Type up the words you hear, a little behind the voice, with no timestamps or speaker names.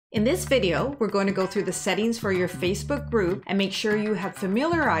In this video, we're going to go through the settings for your Facebook group and make sure you have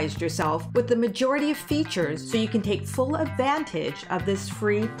familiarized yourself with the majority of features so you can take full advantage of this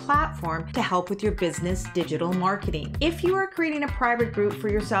free platform to help with your business digital marketing. If you are creating a private group for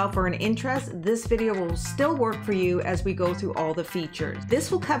yourself or an interest, this video will still work for you as we go through all the features.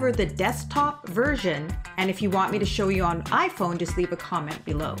 This will cover the desktop version, and if you want me to show you on iPhone, just leave a comment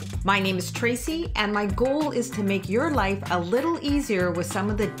below. My name is Tracy, and my goal is to make your life a little easier with some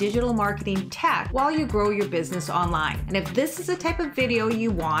of the digital marketing tech while you grow your business online. And if this is the type of video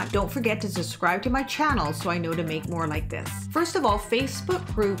you want, don't forget to subscribe to my channel so I know to make more like this. First of all, Facebook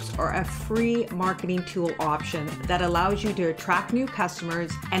groups are a free marketing tool option that allows you to attract new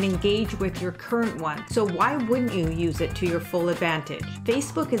customers and engage with your current ones. So why wouldn't you use it to your full advantage?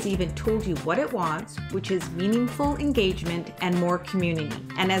 Facebook has even told you what it wants, which is meaningful engagement and more community.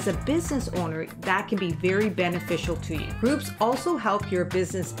 And as a business owner, that can be very beneficial to you. Groups also help your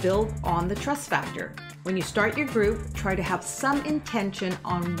business build on the trust factor. When you start your group, try to have some intention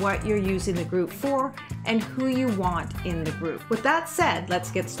on what you're using the group for and who you want in the group. With that said, let's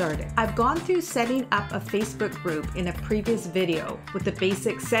get started. I've gone through setting up a Facebook group in a previous video with the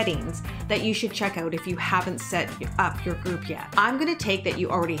basic settings that you should check out if you haven't set up your group yet. I'm going to take that you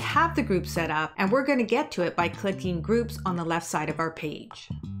already have the group set up, and we're going to get to it by clicking groups on the left side of our page.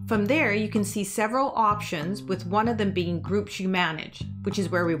 From there, you can see several options, with one of them being groups you manage, which is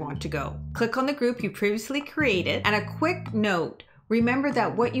where we want to go. Click on the group you previously created, and a quick note, remember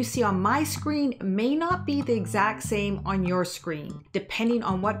that what you see on my screen may not be the exact same on your screen, depending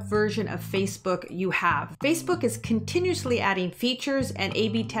on what version of Facebook you have. Facebook is continuously adding features and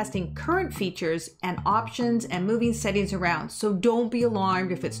A/B testing current features and options and moving settings around, so don't be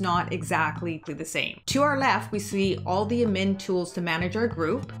alarmed if it's not exactly the same. To our left, we see all the admin tools to manage our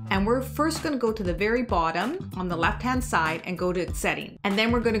group, and we're first going to go to the very bottom on the left-hand side and go to settings, and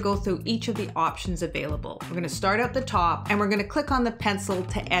then we're going to go through each of the options available. We're going to start at the top, and we're going to click on the pencil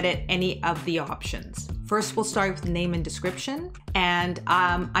to edit any of the options. First, we'll start with name and description, and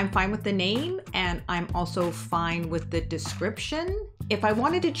I'm fine with the name, and I'm also fine with the description. If I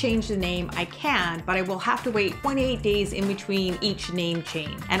wanted to change the name, I can, but I will have to wait 28 days in between each name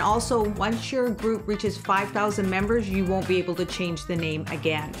change. And also, once your group reaches 5,000 members, you won't be able to change the name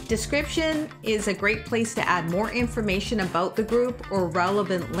again. Description is a great place to add more information about the group or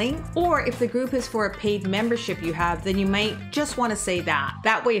relevant link, or if the group is for a paid membership you have, then you might just want to say that.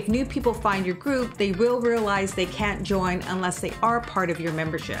 That way, if new people find your group, they will realize they can't join unless they are part of your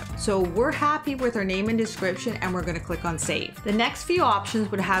membership. So we're happy with our name and description, and we're going to click on save. The next few options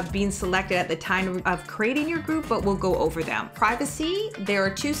would have been selected at the time of creating your group, but we'll go over them. Privacy, there are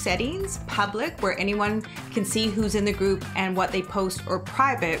two settings: public, where anyone can see who's in the group and what they post, or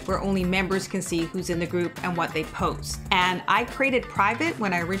private, where only members can see who's in the group and what they post. And I created private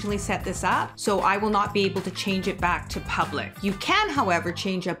when I originally set this up, so I will not be able to change it back to public. You can, however,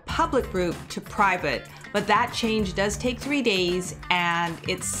 change a public group to private, but that change does take 3 days, and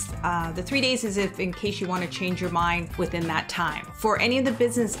it's the 3 days is if in case you want to change your mind within that time. For any of the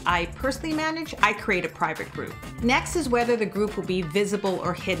business I personally manage, I create a private group. Next is whether the group will be visible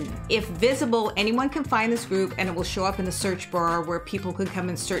or hidden. If visible, anyone can find this group and it will show up in the search bar where people can come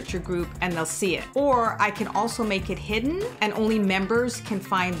and search your group and they'll see it. Or I can also make it hidden and only members can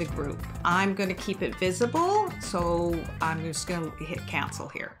find the group. I'm going to keep it visible, so I'm just going to hit cancel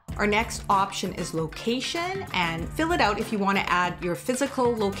here. Our next option is location, and fill it out if you want to add your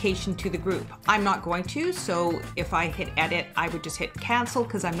physical location to the group. I'm not going to, so if I hit edit, I would just hit cancel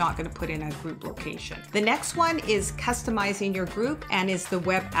because I'm not going to put in a group location. The next one is customizing your group and is the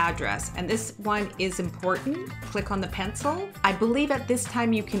web address, and this one is important. Click on the pencil. I believe at this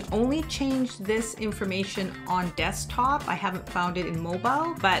time you can only change this information on desktop. I haven't found it in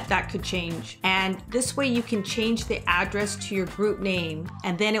mobile, but that could change. And this way you can change the address to your group name,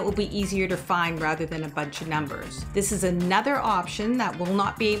 and then it will be easier to find rather than a bunch of numbers. This is another option that will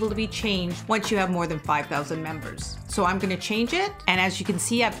not be able to be changed once you have more than 5,000 members. So I'm going to change it, and as you can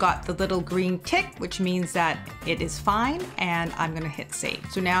see, I've got the little green tick, which means that it is fine, and I'm going to hit save.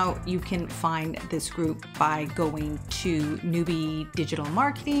 So now you can find this group by going to Newbie Digital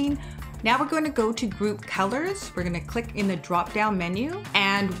Marketing. Now we're going to go to group colors. We're going to click in the drop down menu,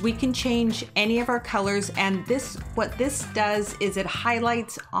 and we can change any of our colors. And what this does is it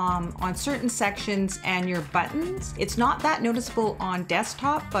highlights on certain sections and your buttons. It's not that noticeable on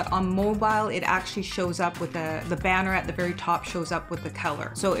desktop, but on mobile, it actually shows up with the banner at the very top shows up with the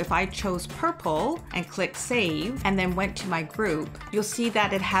color. So if I chose purple and click save and then went to my group, you'll see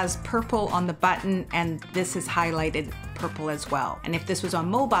that it has purple on the button, and this is highlighted purple as well. And if this was on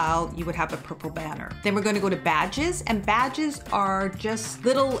mobile, you would have a purple banner. Then we're going to go to badges, and badges are just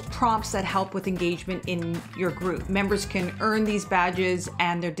little prompts that help with engagement in your group. Members can earn these badges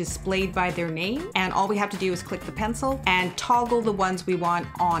and they're displayed by their name. And all we have to do is click the pencil and toggle the ones we want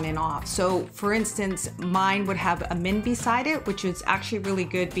on and off. So for instance, mine would have a min beside it, which is actually really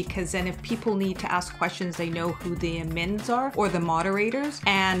good because then if people need to ask questions, they know who the admins are or the moderators.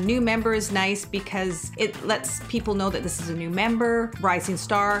 And new member is nice because it lets people know that this is a new member, rising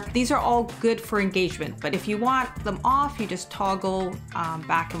star. These are all good for engagement, but if you want them off, you just toggle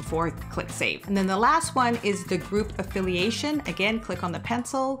back and forth, click save. And then the last one is the group affiliation. Again, click on the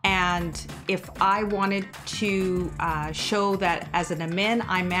pencil. And if I wanted to show that as an admin,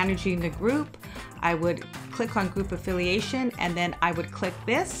 I'm managing the group, I would click on group affiliation and then I would click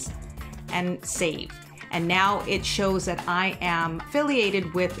this and save. And now it shows that I am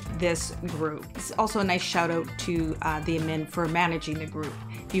affiliated with this group. It's also a nice shout out to the admin for managing the group.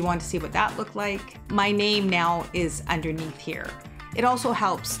 If you want to see what that looked like, my name now is underneath here. It also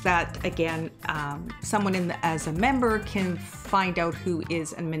helps that, again, someone as a member can find out who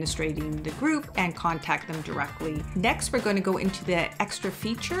is administrating the group and contact them directly. Next, we're going to go into the extra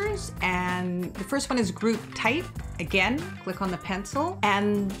features, and the first one is group type. Again, click on the pencil,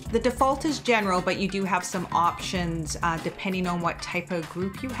 and the default is general, but you do have some options depending on what type of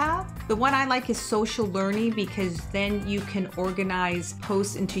group you have. The one I like is social learning because then you can organize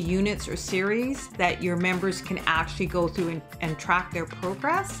posts into units or series that your members can actually go through and track their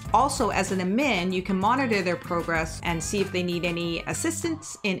progress. Also, as an admin, you can monitor their progress and see if they need any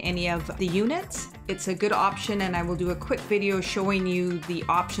assistance in any of the units. It's a good option, and I will do a quick video showing you the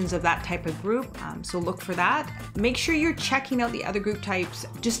options of that type of group, so look for that. Make sure you're checking out the other group types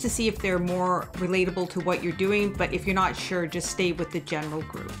just to see if they're more relatable to what you're doing, but if you're not sure, just stay with the general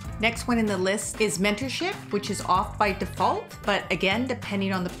group. Next one in the list is mentorship, which is off by default, but again,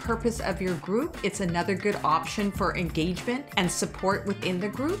 depending on the purpose of your group, it's another good option for engagement and support within the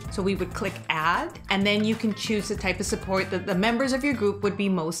group. So we would click add, and then you can choose the type of support that the members of your group would be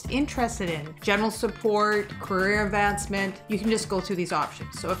most interested in. General support, career advancement, you can just go through these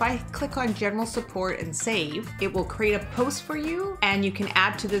options. So if I click on general support and save, it will create a post for you, and you can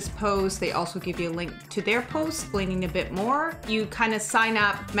add to this post. They also give you a link to their post explaining a bit more. You kind of sign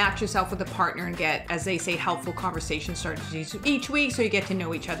up, match yourself with a partner, and get, as they say, helpful conversation strategies each week so you get to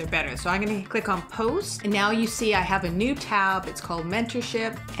know each other better. So I'm going to click on post, and now you see I have a new tab. It's called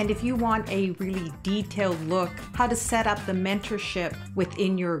mentorship, and if you want a really detailed look how to set up the mentorship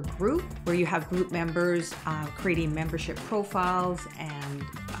within your group, where you have group members creating membership profiles and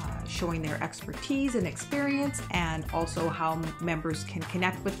showing their expertise and experience, and also how members can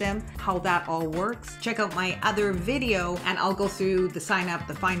connect with them, how that all works. Check out my other video and I'll go through the sign up,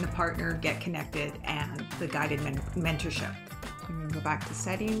 the find the partner, get connected, and the guided mentorship. I'm going to go back to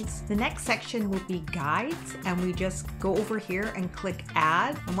settings. The next section will be guides, and we just go over here and click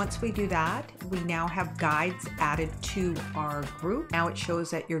add. And once we do that, we now have guides added to our group. Now it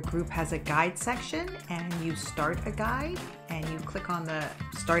shows that your group has a guide section, and you start a guide, and you click on the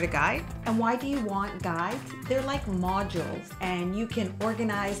start a guide. And why do you want guides? They're like modules, and you can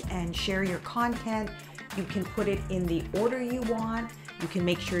organize and share your content. You can put it in the order you want. You can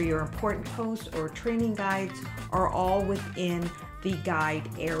make sure your important posts or training guides are all within the guide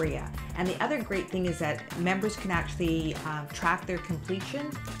area. And the other great thing is that members can actually track their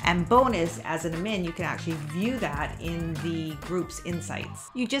completion. And bonus, as an admin, you can actually view that in the group's insights.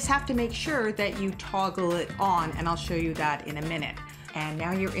 You just have to make sure that you toggle it on, and I'll show you that in a minute. And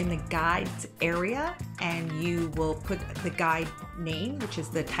now you're in the guides area, and you will put the guide name, which is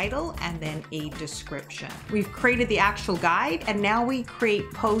the title, and then a description. We've created the actual guide, and now we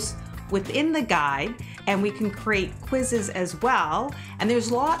create posts within the guide, and we can create quizzes as well. And there's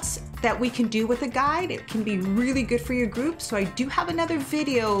lots that we can do with a guide. It can be really good for your group. So I do have another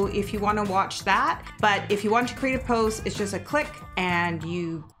video if you want to watch that. But if you want to create a post, it's just a click and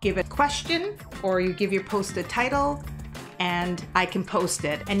you give a question, or you give your post a title, and I can post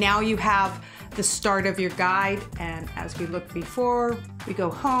it. And now you have the start of your guide. And as we looked before, we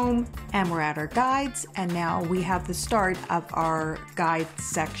go home and we're at our guides. And now we have the start of our guide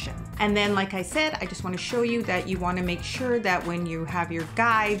section. And then, like I said, I just want to show you that you want to make sure that when you have your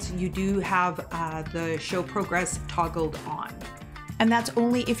guides, you do have the show progress toggled on. And that's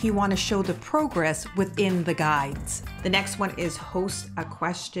only if you want to show the progress within the guides. The next one is host a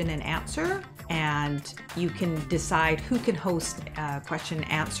question and answer. and you can decide who can host a question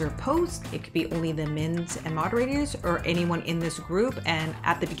and answer post. It could be only the admins and moderators or anyone in this group. And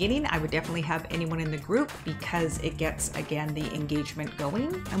at the beginning, I would definitely have anyone in the group because it gets, again, the engagement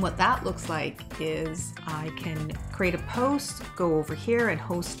going. And what that looks like is I can create a post, go over here and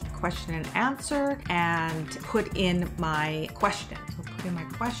host question and answer, and put in my question. So put in my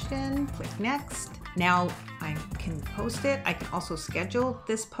question, click next. Now I can post it. I can also schedule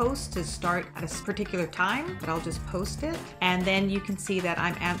this post to start at a particular time, but I'll just post it. And then you can see that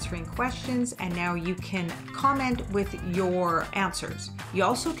I'm answering questions, and now you can comment with your answers. You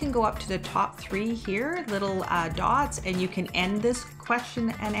also can go up to the top 3 here, little dots, and you can end this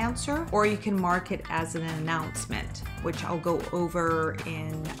question and answer, or you can mark it as an announcement, which I'll go over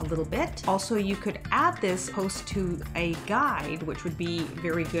in a little bit. Also, you could add this post to a guide, which would be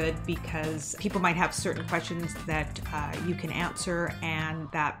very good because people might have certain questions that you can answer, and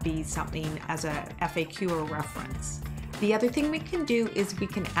that be something as a FAQ or reference. The other thing we can do is we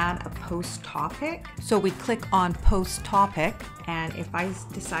can add a post topic. So we click on post topic, and if I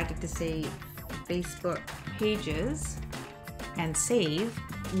decided to say Facebook pages and save,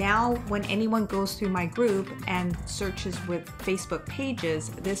 now when anyone goes through my group and searches with Facebook pages,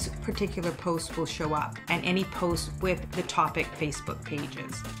 this particular post will show up, and any post with the topic Facebook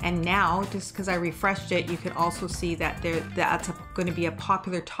pages. And now, just because I refreshed it, you can also see that that's going to be a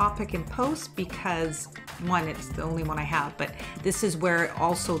popular topic and post because, one, it's the only one I have, but this is where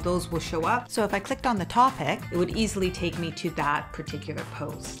also those will show up. So if I clicked on the topic, it would easily take me to that particular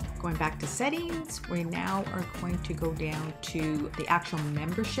post. Going back to settings, we now are going to go down to the actual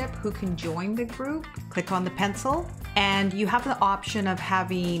membership, who can join the group. Click on the pencil, and you have the option of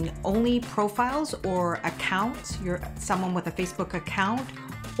having only profiles or accounts. You're someone with a Facebook account,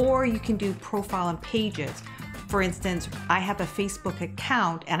 or you can do profile and pages. For instance, I have a Facebook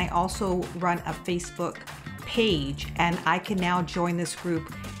account and I also run a Facebook page, and I can now join this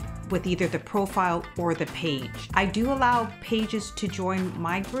group with either the profile or the page. I do allow pages to join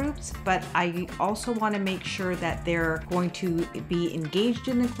my groups, but I also want to make sure that they're going to be engaged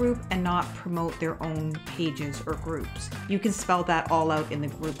in the group and not promote their own pages or groups. You can spell that all out in the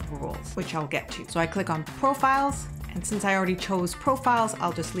group rules, which I'll get to. So I click on profiles, and since I already chose profiles,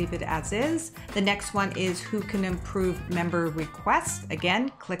 I'll just leave it as is. The next one is who can approve member requests. Again,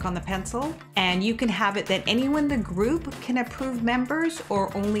 click on the pencil, and you can have it that anyone in the group can approve members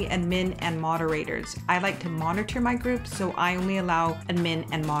or only admin and moderators. I like to monitor my group, so I only allow admin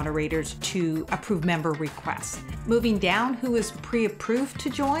and moderators to approve member requests. Moving down, who is pre-approved to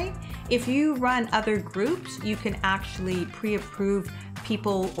join. If you run other groups, you can actually pre-approve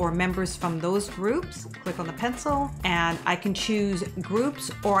people or members from those groups. Click on the pencil, and I can choose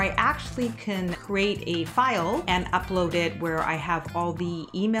groups, or I actually can create a file and upload it where I have all the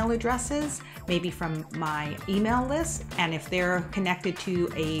email addresses, maybe from my email list. And if they're connected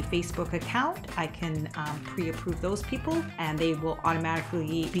to a Facebook account, I can pre-approve those people, and they will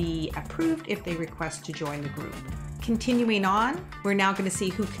automatically be approved if they request to join the group. Continuing on, we're now going to see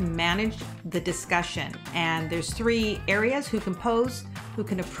who can manage the discussion. And there's 3 areas: who can post, who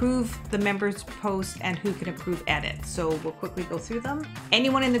can approve the members' post, and who can approve edits. So we'll quickly go through them.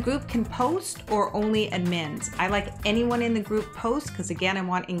 Anyone in the group can post, or only admins. I like anyone in the group post because, again, I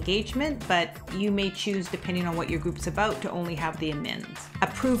want engagement, but you may choose, depending on what your group's about, to only have the admins.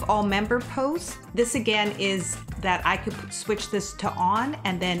 Approve all member posts. This again is that I could switch this to on,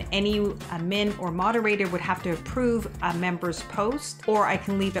 and then any admin or moderator would have to approve a member's post, or I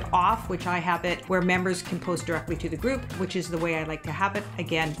can leave it off, which I have it where members can post directly to the group, which is the way I like to have it,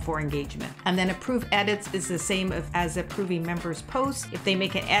 again, for engagement. And then approve edits is the same as approving members' posts. If they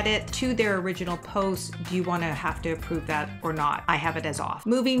make an edit to their original post, do you want to have to approve that or not? I have it as off.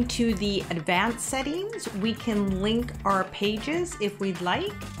 Moving to the advanced settings, we can link our pages if we'd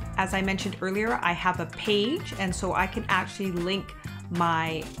like. As I mentioned earlier, I have a page, and so I can actually link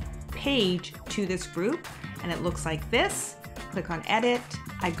my page to this group, and it looks like this. Click on edit.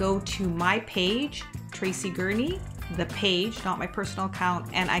 I go to my page, Tracy Gurney, the page, not my personal account,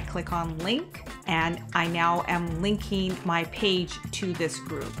 and I click on link, and I now am linking my page to this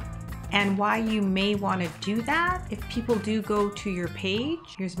group. And why you may want to do that, if people do go to your page,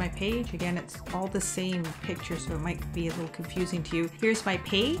 here's my page. Again, it's all the same picture, so it might be a little confusing to you. Here's my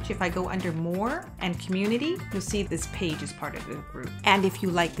page. If I go under more and community, you'll see this page is part of the group. And if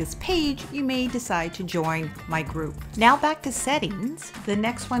you like this page, you may decide to join my group. Now back to settings. The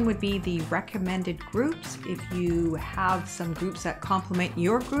next one would be the recommended groups. If you have some groups that complement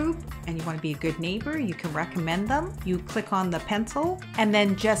your group and you want to be a good neighbor, you can recommend them. You click on the pencil and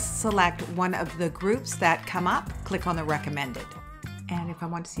then just select one of the groups that come up, click on the recommended. And if I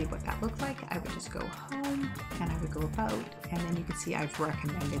want to see what that looked like, I would just go home and I would go about, and then you can see I've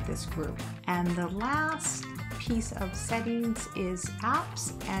recommended this group. And the last piece of settings is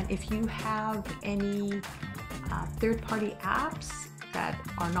apps. And if you have any third-party apps that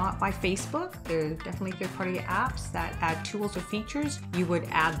are not by Facebook, they're definitely third-party apps that add tools or features, you would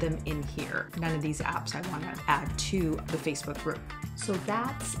add them in here. None of these apps I want to add to the Facebook group. So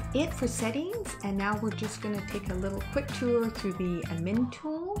that's it for settings, and now we're just going to take a little quick tour through the admin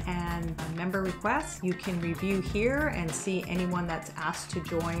tool and member requests. You can review here and see anyone that's asked to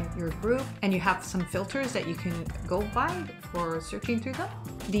join your group, and you have some filters that you can go by for searching through them.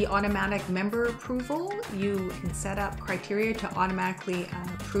 The automatic member approval, you can set up criteria to automatically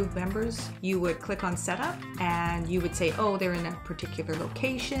approve members. You would click on setup and you would say, oh, they're in a particular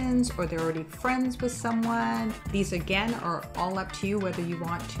locations or they're already friends with someone. These again are all up to you whether you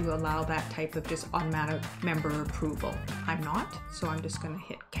want to allow that type of just automatic member approval. I'm not, so I'm just going to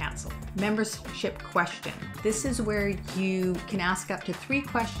hit cancel. Membership question. This is where you can ask up to 3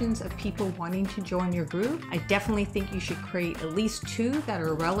 questions of people wanting to join your group. I definitely think you should create at least 2 that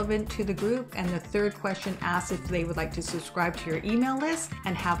are relevant to the group, and the 3rd question asks if they would like to subscribe to your email list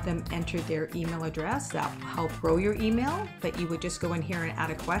and have them enter their email address. That will help grow your email, but you would just go in here and add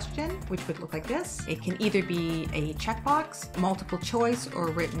a question, which would look like this. It can either be a checkbox, multiple choice, or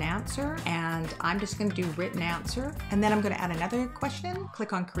written answer, and I'm just going to do written answer, and then I'm going to add another question.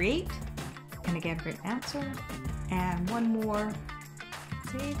 Click on create, and again written answer, and one more,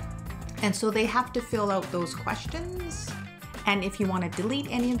 save. And so they have to fill out those questions. And if you want to delete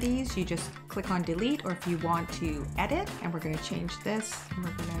any of these, you just click on delete, or if you want to edit, and we're going to change this, and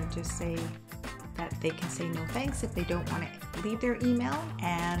we're going to just say that they can say no thanks if they don't want to leave their email.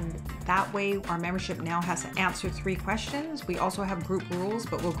 And that way our membership now has to answer 3 questions. We also have group rules,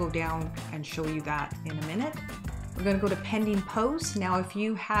 but we'll go down and show you that in a minute. We're going to go to pending posts. Now, if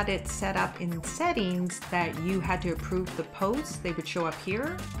you had it set up in settings that you had to approve the posts, they would show up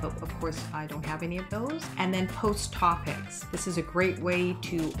here, but of course I don't have any of those. And then post topics. This is a great way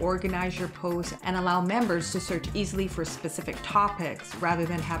to organize your posts and allow members to search easily for specific topics rather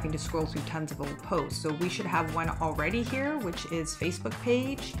than having to scroll through tons of old posts. So we should have one already here, which is Facebook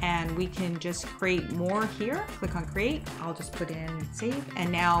page, and we can just create more here. Click on create. I'll just put in save.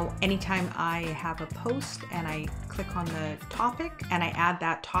 And now anytime I have a post and I click on the topic and I add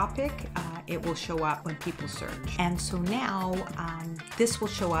that topic, it will show up when people search. And so now this will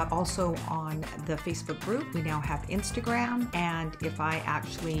show up also on the Facebook group. We now have Instagram, and if I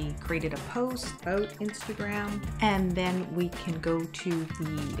actually created a post about Instagram, and then we can go to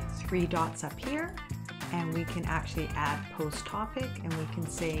the 3 dots up here, and we can actually add post topic, and we can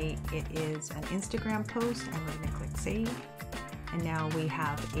say it is an Instagram post, and we're going to click save. And now we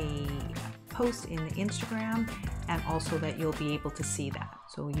have a post in the Instagram, and also that you'll be able to see that.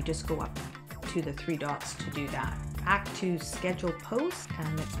 So you just go up to the 3 dots to do that. Back to schedule post,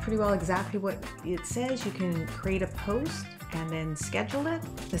 and it's pretty well exactly what it says. You can create a post and then schedule it.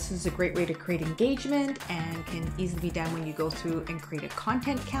 This is a great way to create engagement and can easily be done when you go through and create a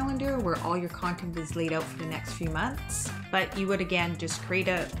content calendar where all your content is laid out for the next few months. But you would again just create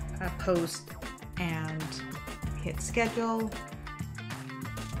a post and hit schedule,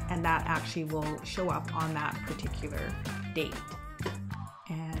 and that actually will show up on that particular date.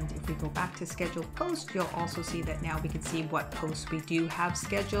 And if we go back to scheduled post, you'll also see that now we can see what posts we do have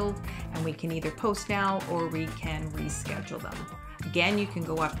scheduled, and we can either post now or we can reschedule them. Again, you can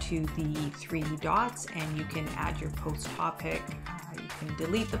go up to the 3 dots and you can add your post topic. You can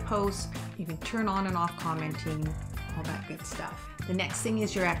delete the post. You can turn on and off commenting, all that good stuff. The next thing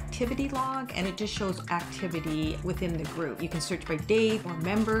is your activity log, and it just shows activity within the group. You can search by date or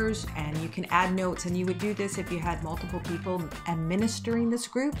members, and you can add notes, and you would do this if you had multiple people administering this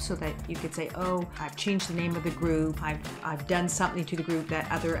group, so that you could say, oh, I've changed the name of the group, I've done something to the group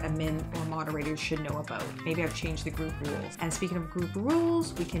that other admin or moderators should know about. Maybe I've changed the group rules. And speaking of group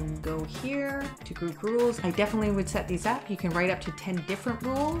rules, we can go here to group rules. I definitely would set these up. You can write up to 10 different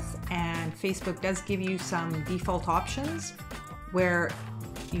rules, and Facebook does give you some default options where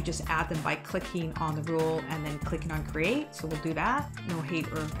you just add them by clicking on the rule and then clicking on create. So we'll do that. No hate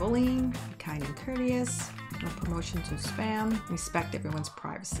or bullying, be kind and courteous, no promotions or spam, respect everyone's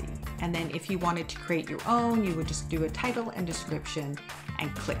privacy. And then if you wanted to create your own, you would just do a title and description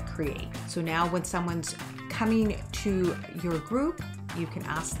and click create. So now when someone's coming to your group, you can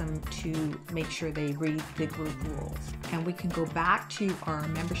ask them to make sure they read the group rules. And we can go back to our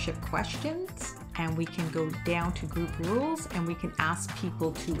membership questions, and we can go down to group rules, and we can ask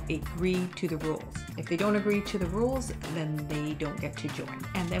people to agree to the rules. If they don't agree to the rules, then they don't get to join.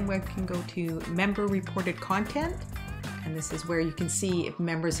 And then we can go to member reported content. And this is where you can see if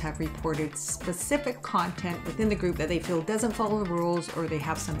members have reported specific content within the group that they feel doesn't follow the rules or they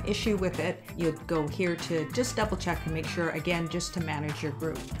have some issue with it. You'll go here to just double check and make sure, again, just to manage your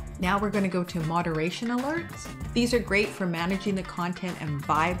group. Now we're going to go to moderation alerts. These are great for managing the content and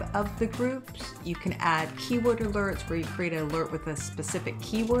vibe of the groups. You can add keyword alerts where you create an alert with a specific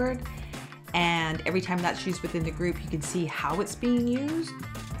keyword, and every time that's used within the group, you can see how it's being used.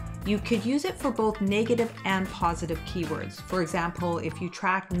 You could use it for both negative and positive keywords. For example, if you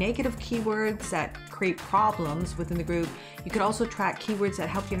track negative keywords that create problems within the group, you could also track keywords that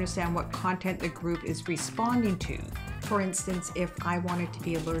help you understand what content the group is responding to. For instance, if I wanted to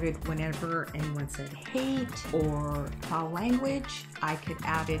be alerted whenever anyone said hate or foul language, I could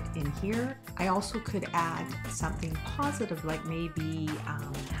add it in here. I also could add something positive, like maybe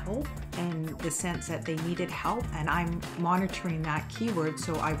help, in the sense that they needed help, and I'm monitoring that keyword,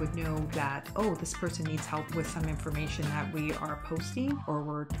 so I would know that, oh, this person needs help with some information that we are posting or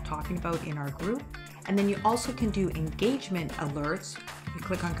we're talking about in our group. And then you also can do engagement alerts. You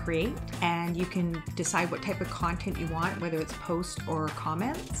click on create and you can decide what type of content you want, whether it's posts or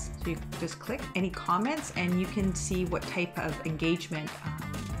comments. So you just click any comments and you can see what type of engagement.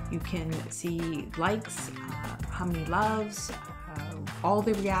 You can see likes, how many loves, all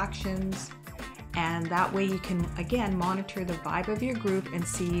the reactions. And that way you can, again, monitor the vibe of your group and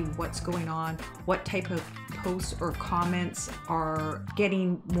see what's going on, what type of posts or comments are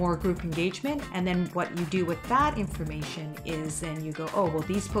getting more group engagement. And then what you do with that information is then you go, oh, well,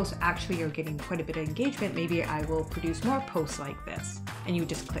 these posts actually are getting quite a bit of engagement. Maybe I will produce more posts like this. And you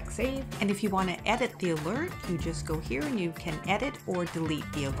just click save. And if you want to edit the alert, you just go here and you can edit or delete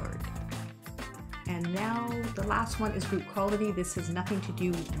the alert. And now the last one is group quality. This has nothing to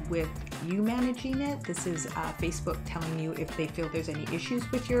do with you managing it. This is Facebook telling you if they feel there's any issues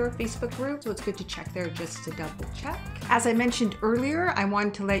with your Facebook group. So it's good to check there just to double check. As I mentioned earlier, I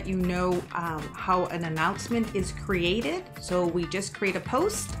wanted to let you know how an announcement is created. So we just create a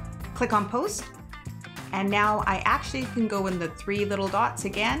post, click on post. And now I actually can go in the 3 little dots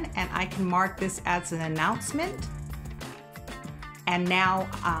again, and I can mark this as an announcement. And now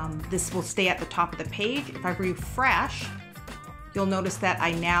this will stay at the top of the page. If I refresh, you'll notice that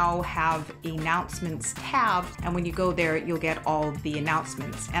I now have announcements tab. And when you go there, you'll get all the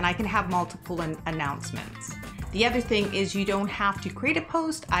announcements. And I can have multiple announcements. The other thing is you don't have to create a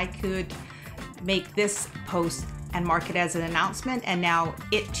post. I could make this post and mark it as an announcement, and now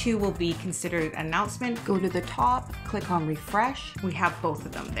it too will be considered an announcement. Go to the top, click on refresh. We have both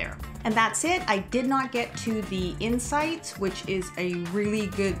of them there. And that's it. I did not get to the insights, which is a really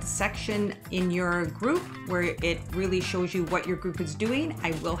good section in your group where it really shows you what your group is doing.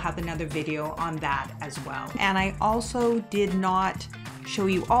 I will have another video on that as well. And I also did not show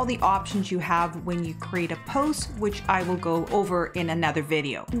you all the options you have when you create a post, which I will go over in another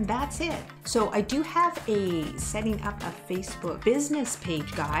video. And that's it. So I do have a setting up a Facebook business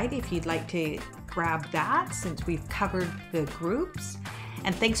page guide if you'd like to grab that, since we've covered the groups.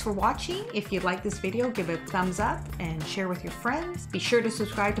 And thanks for watching. If you like this video, give it a thumbs up and share with your friends. Be sure to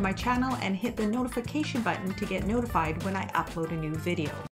subscribe to my channel and hit the notification button to get notified when I upload a new video.